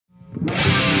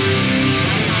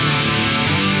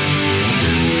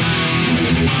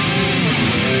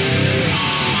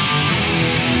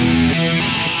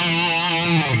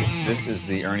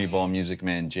Ernie Ball Music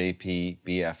Man JP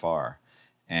BFR.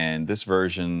 And this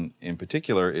version in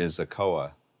particular is a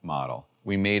Koa model.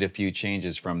 We made a few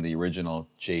changes from the original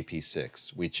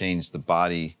JP6. We changed the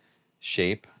body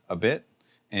shape a bit,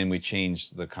 and we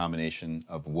changed the combination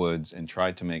of woods and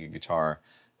tried to make a guitar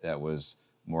that was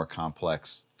more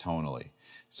complex tonally.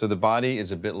 So the body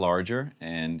is a bit larger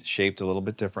and shaped a little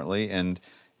bit differently, and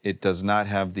it does not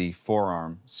have the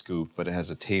forearm scoop, but it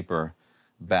has a taper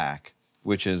back,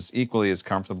 which is equally as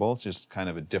comfortable. It's just kind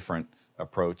of a different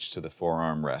approach to the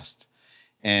forearm rest.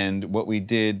 And what we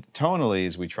did tonally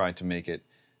is we tried to make it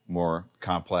more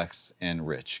complex and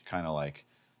rich, kind of like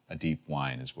a deep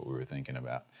wine is what we were thinking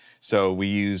about. So we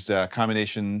used a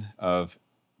combination of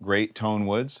great tone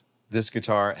woods. This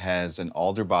guitar has an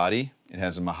alder body. It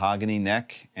has a mahogany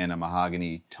neck and a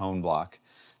mahogany tone block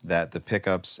that the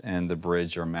pickups and the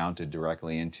bridge are mounted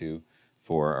directly into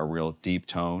for a real deep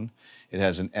tone. It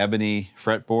has an ebony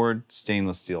fretboard,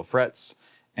 stainless steel frets,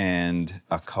 and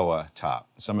a Koa top.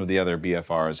 Some of the other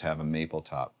BFRs have a maple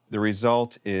top. The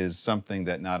result is something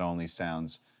that not only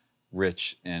sounds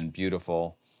rich and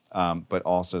beautiful, but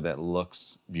also that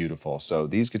looks beautiful. So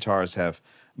these guitars have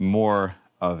more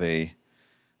of a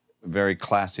very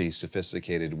classy,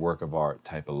 sophisticated work of art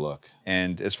type of look.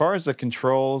 And as far as the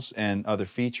controls and other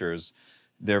features,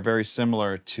 they're very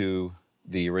similar to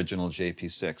the original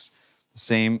JP6. The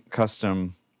same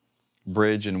custom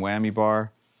bridge and whammy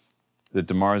bar, the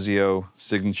DiMarzio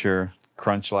signature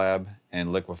Crunch Lab and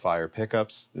Liquefier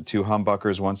pickups, the two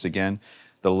humbuckers once again,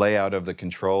 the layout of the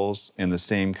controls in the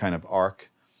same kind of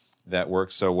arc that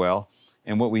works so well.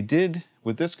 And what we did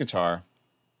with this guitar,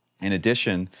 in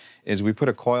addition, is we put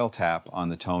a coil tap on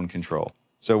the tone control.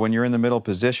 So when you're in the middle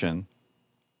position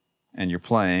and you're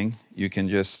playing, you can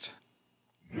just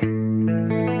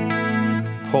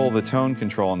pull the tone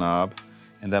control knob,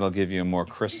 and that'll give you a more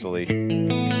crystally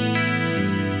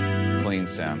clean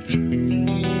sound.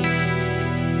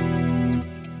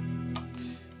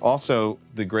 Also,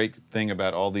 the great thing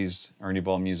about all these Ernie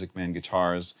Ball Music Man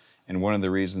guitars, and one of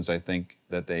the reasons I think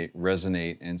that they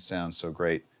resonate and sound so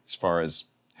great as far as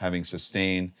having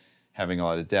sustain, having a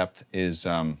lot of depth, is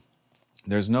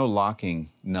there's no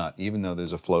locking nut, even though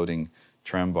there's a floating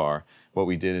trem bar. What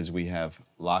we did is we have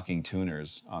locking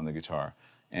tuners on the guitar,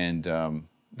 and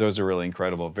those are really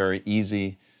incredible, very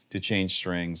easy to change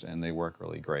strings, and they work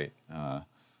really great.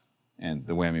 And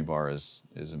the whammy bar is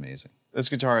amazing. This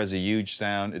guitar has a huge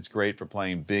sound. It's great for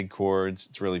playing big chords.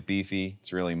 It's really beefy.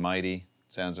 It's really mighty.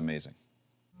 It sounds amazing.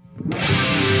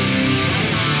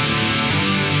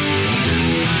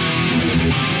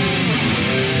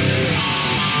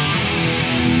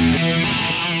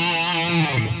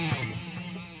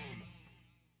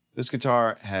 This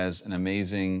guitar has an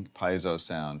amazing piezo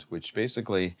sound, which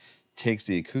basically takes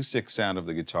the acoustic sound of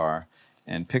the guitar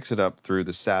and picks it up through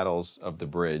the saddles of the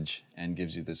bridge and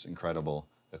gives you this incredible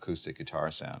acoustic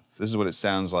guitar sound. This is what it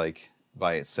sounds like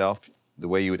by itself. The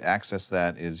way you would access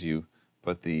that is you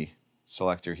put the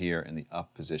selector here in the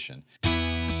up position.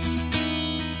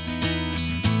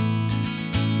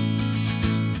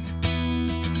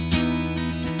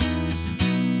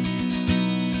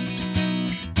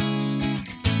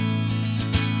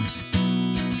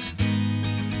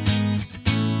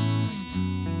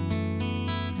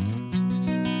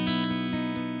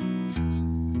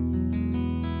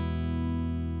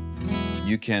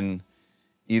 You can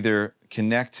either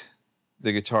connect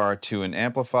the guitar to an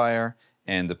amplifier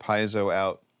and the piezo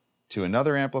out to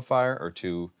another amplifier or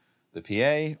to the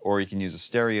PA, or you can use a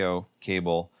stereo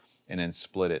cable and then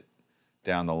split it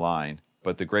down the line.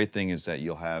 But the great thing is that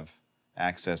you'll have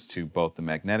access to both the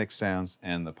magnetic sounds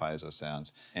and the piezo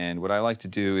sounds. And what I like to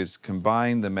do is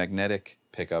combine the magnetic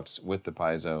pickups with the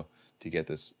piezo to get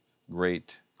this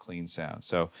great clean sound.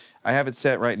 So I have it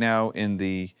set right now in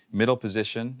the middle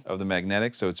position of the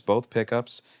magnetic, so it's both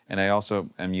pickups, and I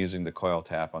also am using the coil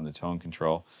tap on the tone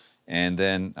control, and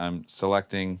then I'm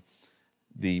selecting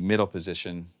the middle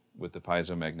position with the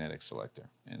piezo magnetic selector,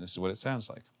 and this is what it sounds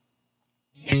like.